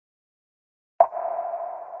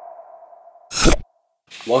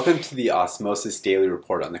Welcome to the Osmosis Daily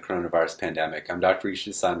Report on the coronavirus pandemic. I'm Dr.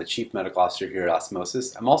 Rishi Desai. I'm the Chief Medical Officer here at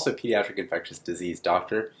Osmosis. I'm also a pediatric infectious disease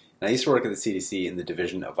doctor, and I used to work at the CDC in the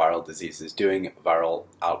Division of Viral Diseases doing viral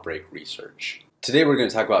outbreak research. Today we're going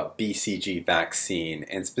to talk about BCG vaccine,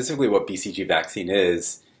 and specifically what BCG vaccine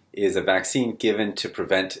is a vaccine given to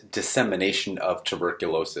prevent dissemination of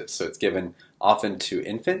tuberculosis. So it's given often to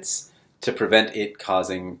infants to prevent it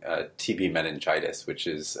causing TB meningitis, which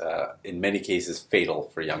is in many cases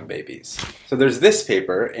fatal for young babies. So there's this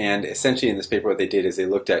paper, and essentially in this paper what they did is they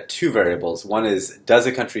looked at two variables. One is, does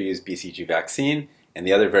a country use BCG vaccine? And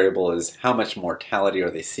the other variable is, how much mortality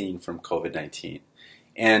are they seeing from COVID-19?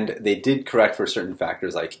 And they did correct for certain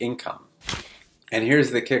factors like income. And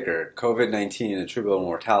here's the kicker. COVID-19 attributable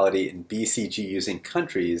mortality in BCG using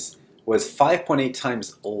countries was 5.8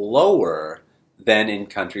 times lower than in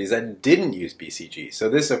countries that didn't use BCG. So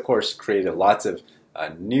this, of course, created lots of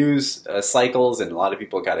news cycles, and a lot of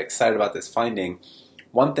people got excited about this finding.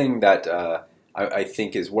 One thing that I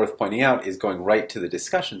think is worth pointing out is going right to the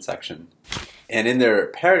discussion section. And in their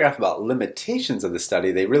paragraph about limitations of the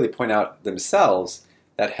study, they really point out themselves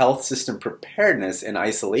that health system preparedness and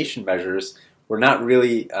isolation measures were not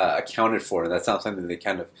really accounted for, and that's not something they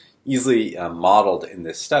kind of easily modeled in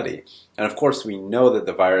this study. And of course, we know that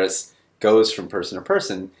the virus goes from person to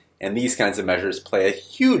person, and these kinds of measures play a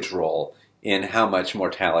huge role in how much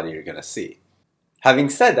mortality you're going to see. Having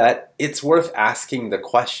said that, it's worth asking the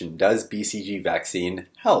question, does BCG vaccine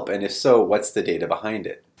help? And if so, what's the data behind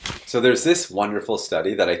it? So there's this wonderful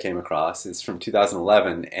study that I came across. It's from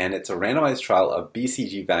 2011, and it's a randomized trial of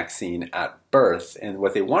BCG vaccine at birth, and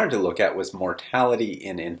what they wanted to look at was mortality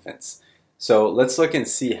in infants. So let's look and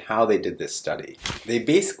see how they did this study. They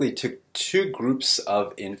basically took two groups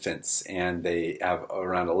of infants, and they have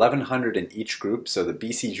around 1,100 in each group, so the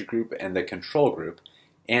BCG group and the control group.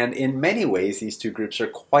 And in many ways, these two groups are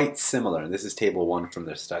quite similar, and this is table 1 from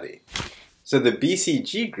their study. So the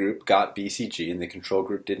BCG group got BCG and the control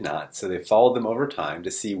group did not, so they followed them over time to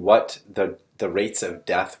see what the rates of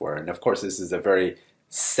death were. And of course, this is a very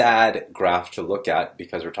sad graph to look at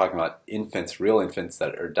because we're talking about infants, real infants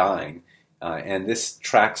that are dying. And this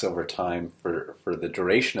tracks over time for the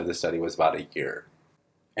duration of the study was about a year.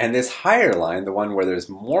 And this higher line, the one where there's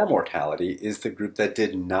more mortality, is the group that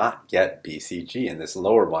did not get BCG, and this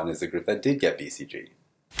lower one is the group that did get BCG.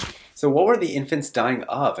 So what were the infants dying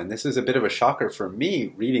of? And this is a bit of a shocker for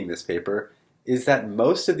me reading this paper, is that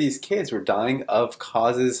most of these kids were dying of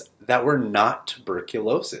causes that were not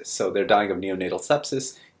tuberculosis. So they're dying of neonatal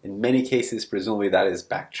sepsis. In many cases, presumably that is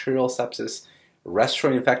bacterial sepsis,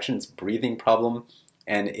 respiratory infections, breathing problem,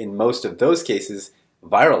 and in most of those cases,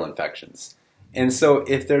 viral infections. And so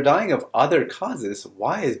if they're dying of other causes,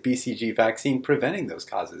 why is BCG vaccine preventing those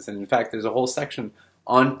causes? And in fact, there's a whole section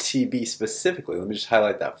on TB specifically. Let me just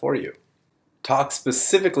highlight that for you. Talk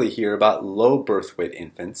specifically here about low birth weight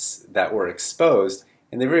infants that were exposed,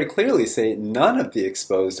 and they very clearly say none of the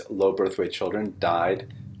exposed low birth weight children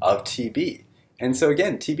died of TB. And so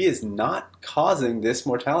again, TB is not causing this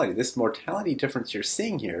mortality. This mortality difference you're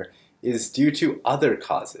seeing here is due to other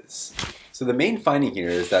causes. So the main finding here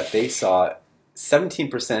is that they saw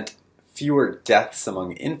 17% fewer deaths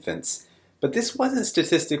among infants, but this wasn't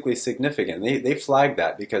statistically significant. They flagged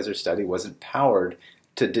that because their study wasn't powered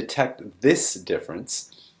to detect this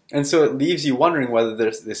difference. And so it leaves you wondering whether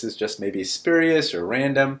this is just maybe spurious or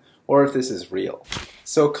random, or if this is real.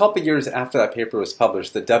 So a couple years after that paper was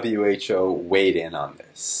published, the WHO weighed in on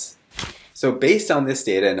this. So based on this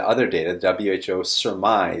data and other data, the WHO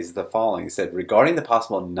surmised the following. It said, regarding the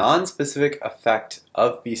possible non-specific effect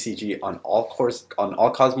of BCG on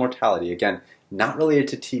all-cause mortality, again, not related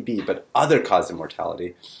to TB, but other causes of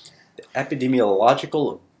mortality, the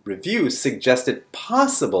epidemiological review suggested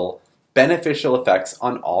possible beneficial effects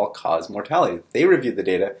on all-cause mortality. They reviewed the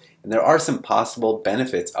data, and there are some possible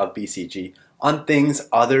benefits of BCG on things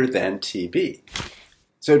other than TB.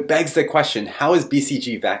 So it begs the question, how is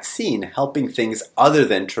BCG vaccine helping things other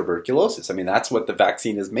than tuberculosis? I mean, that's what the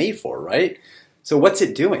vaccine is made for, right? So what's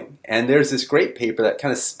it doing? And there's this great paper that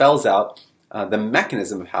kind of spells out the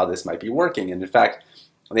mechanism of how this might be working. And in fact,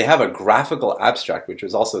 they have a graphical abstract, which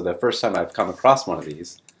was also the first time I've come across one of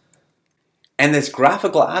these. And this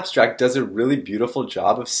graphical abstract does a really beautiful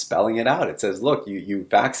job of spelling it out. It says, look, you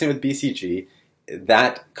vaccinate with BCG,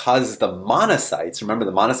 that causes the monocytes, remember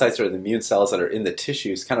the monocytes are the immune cells that are in the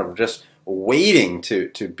tissues, kind of just waiting to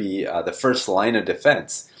be the first line of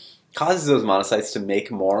defense, causes those monocytes to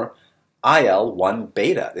make more IL-1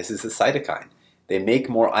 beta. This is the cytokine. They make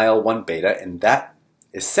more IL-1 beta, and that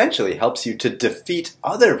essentially helps you to defeat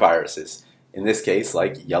other viruses, in this case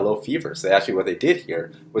like yellow fever. So actually what they did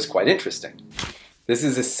here was quite interesting. This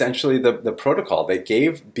is essentially the protocol. They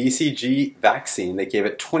gave BCG vaccine, they gave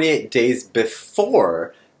it 28 days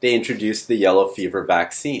before they introduced the yellow fever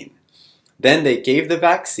vaccine. Then they gave the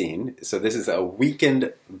vaccine, so this is a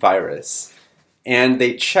weakened virus, and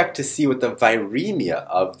they checked to see what the viremia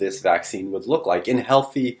of this vaccine would look like in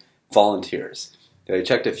healthy volunteers. They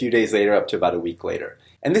checked a few days later up to about a week later.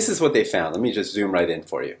 And this is what they found. Let me just zoom right in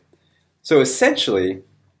for you. So essentially,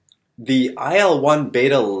 the IL-1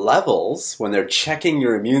 beta levels, when they're checking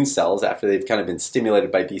your immune cells after they've kind of been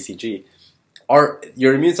stimulated by BCG,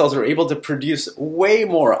 your immune cells are able to produce way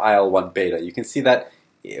more IL-1 beta. You can see that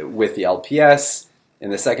with the LPS, in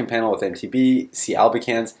the second panel with MTB, C.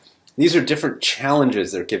 albicans. These are different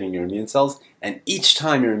challenges they're giving your immune cells, and each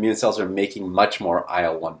time your immune cells are making much more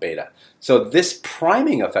IL-1 beta. So this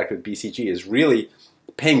priming effect with BCG is really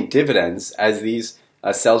paying dividends as these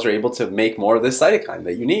cells are able to make more of the cytokine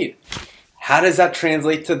that you need. How does that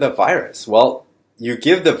translate to the virus? Well, you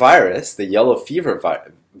give the virus, the yellow fever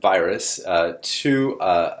virus, to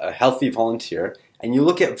a healthy volunteer, and you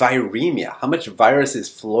look at viremia, how much virus is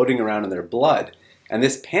floating around in their blood. And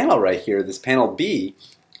this panel right here, this panel B,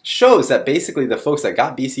 shows that basically the folks that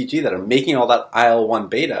got BCG that are making all that IL-1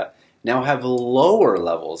 beta now have lower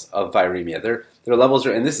levels of viremia. Their levels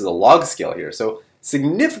are, and this is a log scale here, so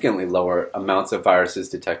significantly lower amounts of viruses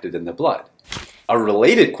detected in the blood. A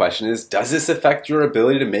related question is, does this affect your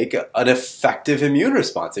ability to make an effective immune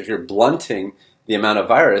response? If you're blunting the amount of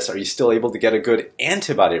virus, are you still able to get a good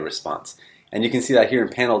antibody response? And you can see that here in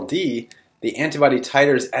panel D, the antibody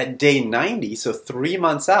titers at day 90, so 3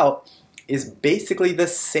 months out, is basically the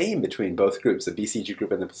same between both groups, the BCG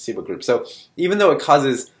group and the placebo group. So even though it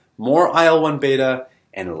causes more IL-1 beta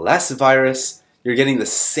and less virus, you're getting the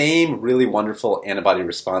same really wonderful antibody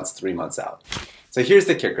response 3 months out. So here's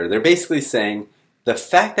the kicker. They're basically saying the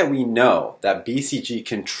fact that we know that BCG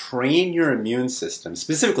can train your immune system,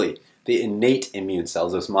 specifically the innate immune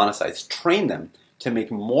cells, those monocytes, train them to make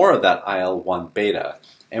more of that IL-1 beta.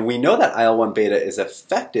 And we know that IL-1 beta is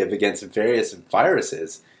effective against various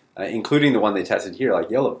viruses, including the one they tested here, like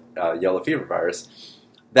yellow fever virus,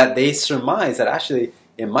 that they surmise that actually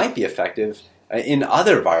it might be effective in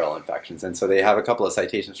other viral infections. And so they have a couple of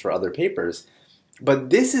citations for other papers. But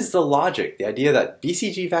this is the logic, the idea that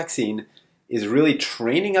BCG vaccine is really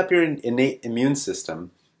training up your innate immune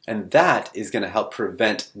system, and that is going to help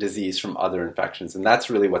prevent disease from other infections. And that's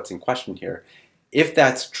really what's in question here. If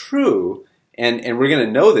that's true, and we're going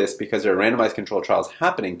to know this because there are randomized controlled trials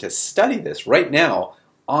happening to study this right now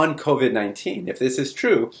on COVID-19. If this is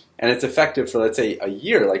true, and it's effective for, let's say, a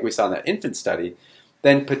year, like we saw in that infant study,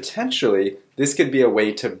 then potentially this could be a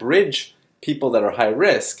way to bridge people that are high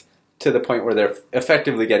risk to the point where they're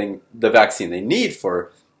effectively getting the vaccine they need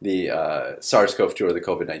for the SARS-CoV-2 or the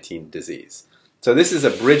COVID-19 disease. So this is a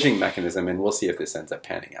bridging mechanism, and we'll see if this ends up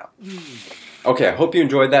panning out. Okay, I hope you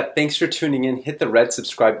enjoyed that. Thanks for tuning in. Hit the red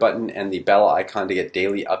subscribe button and the bell icon to get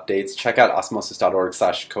daily updates. Check out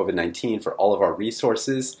osmosis.org/COVID-19 for all of our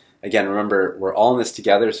resources. Again, remember, we're all in this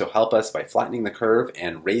together, so help us by flattening the curve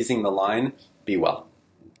and raising the line. Be well.